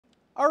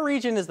Our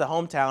region is the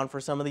hometown for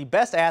some of the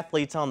best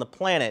athletes on the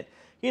planet.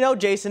 You know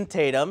Jason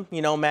Tatum,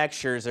 you know Max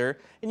Scherzer,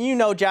 and you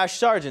know Josh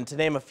Sargent, to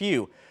name a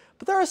few.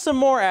 But there are some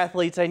more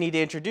athletes I need to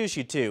introduce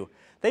you to.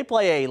 They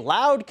play a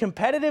loud,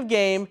 competitive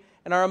game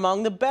and are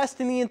among the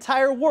best in the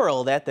entire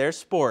world at their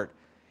sport.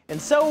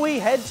 And so we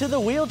head to the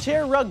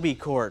wheelchair rugby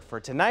court for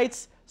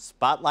tonight's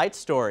Spotlight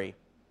Story.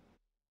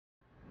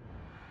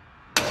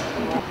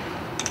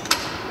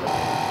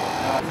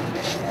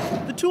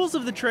 The tools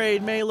of the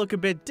trade may look a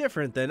bit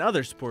different than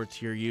other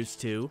sports you're used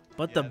to,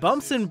 but the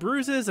bumps and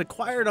bruises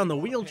acquired on the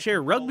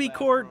wheelchair rugby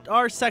court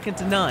are second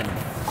to none.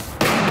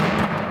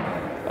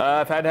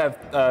 I've had to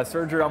have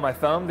surgery on my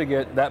thumb to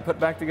get that put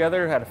back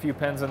together. Had a few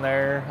pins in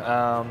there,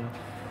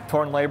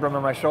 torn labrum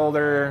in my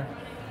shoulder,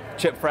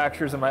 chip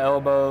fractures in my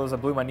elbows. I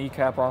blew my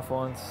kneecap off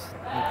once,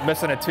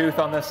 missing a tooth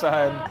on this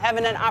side.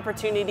 Having an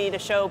opportunity to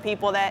show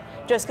people that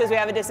just because we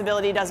have a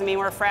disability doesn't mean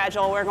we're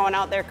fragile. We're going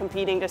out there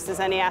competing just as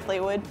any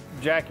athlete would.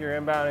 Jack, you're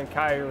inbound, and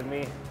Kai, you're with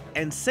me.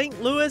 And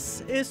St.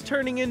 Louis is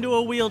turning into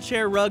a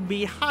wheelchair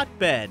rugby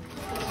hotbed.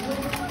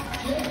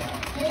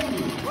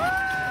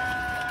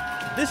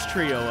 This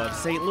trio of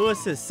St.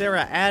 Louis's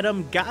Sarah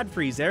Adam,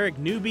 Godfrey's Eric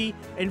Newby,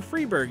 and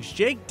Freeburg's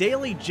Jake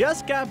Daly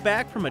just got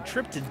back from a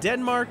trip to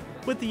Denmark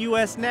with the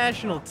U.S.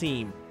 national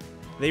team.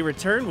 They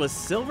returned with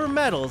silver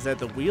medals at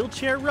the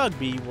Wheelchair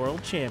Rugby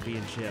World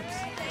Championships.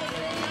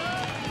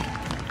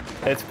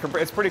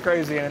 It's pretty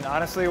crazy, and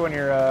honestly, when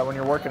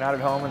you're working out at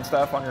home and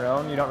stuff on your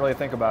own, you don't really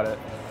think about it.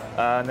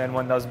 And then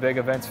when those big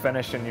events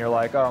finish, and you're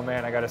like, oh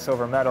man, I got a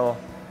silver medal.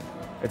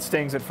 It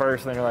stings at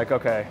first, and then you're like,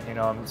 okay, you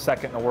know, I'm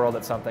second in the world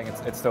at something.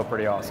 It's still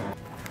pretty awesome.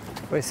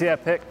 Wait, see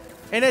that pick?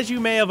 And as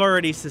you may have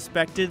already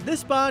suspected,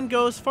 this bond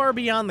goes far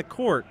beyond the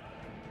court.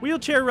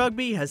 Wheelchair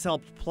rugby has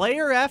helped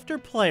player after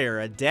player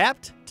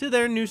adapt to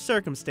their new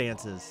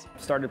circumstances.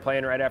 Started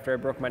playing right after I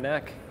broke my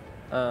neck,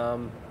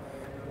 and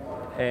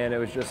it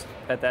was just,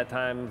 at that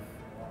time,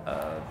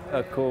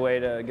 a cool way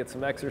to get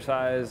some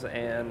exercise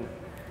and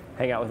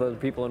hang out with other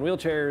people in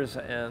wheelchairs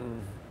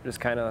and just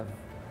kind of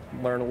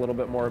learn a little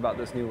bit more about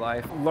this new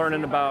life.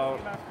 Learning about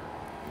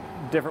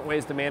different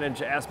ways to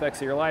manage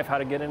aspects of your life, how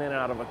to get in and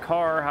out of a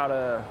car, how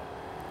to,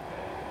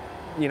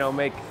 you know,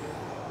 make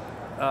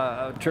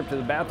a trip to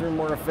the bathroom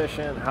more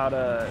efficient, how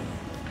to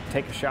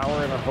take a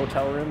shower in a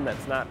hotel room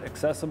that's not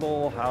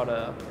accessible, how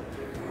to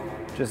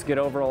just get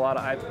over a lot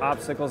of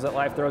obstacles that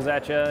life throws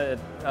at you.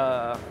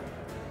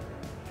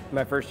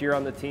 My first year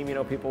on the team, you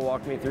know, people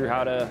walked me through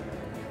how to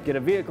get a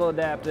vehicle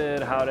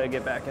adapted, how to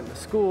get back into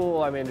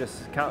school. I mean,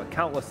 just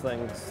countless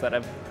things that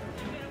have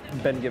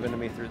been given to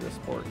me through this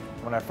sport.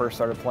 When I first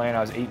started playing,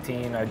 I was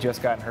 18. I had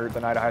just gotten hurt the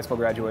night of high school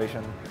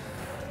graduation,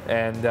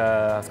 and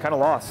I was kind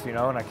of lost, you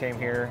know, and I came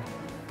here,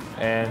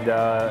 and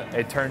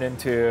it turned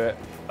into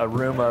a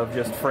room of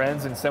just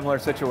friends in similar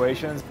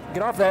situations.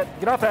 Get off that,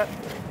 get off that.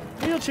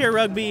 Wheelchair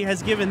rugby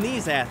has given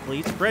these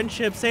athletes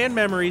friendships and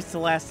memories to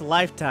last a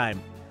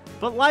lifetime.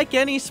 But like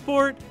any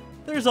sport,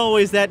 there's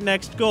always that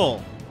next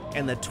goal.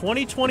 And the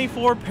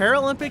 2024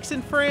 Paralympics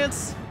in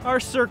France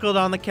are circled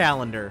on the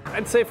calendar.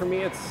 I'd say for me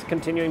it's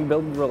continuing to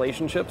build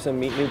relationships and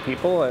meet new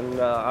people, and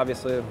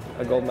obviously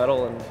a gold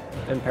medal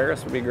in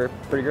Paris would be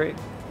pretty great.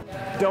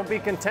 Don't be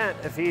content.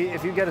 If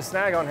you get a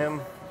snag on him,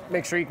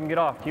 make sure you can get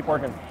off. Keep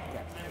working.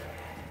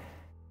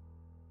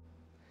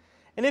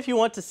 And if you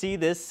want to see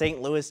this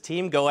St. Louis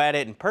team go at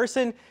it in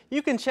person,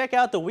 you can check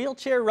out the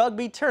Wheelchair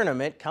Rugby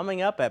Tournament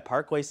coming up at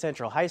Parkway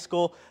Central High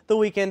School the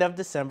weekend of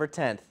December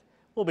 10th.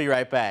 We'll be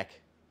right back.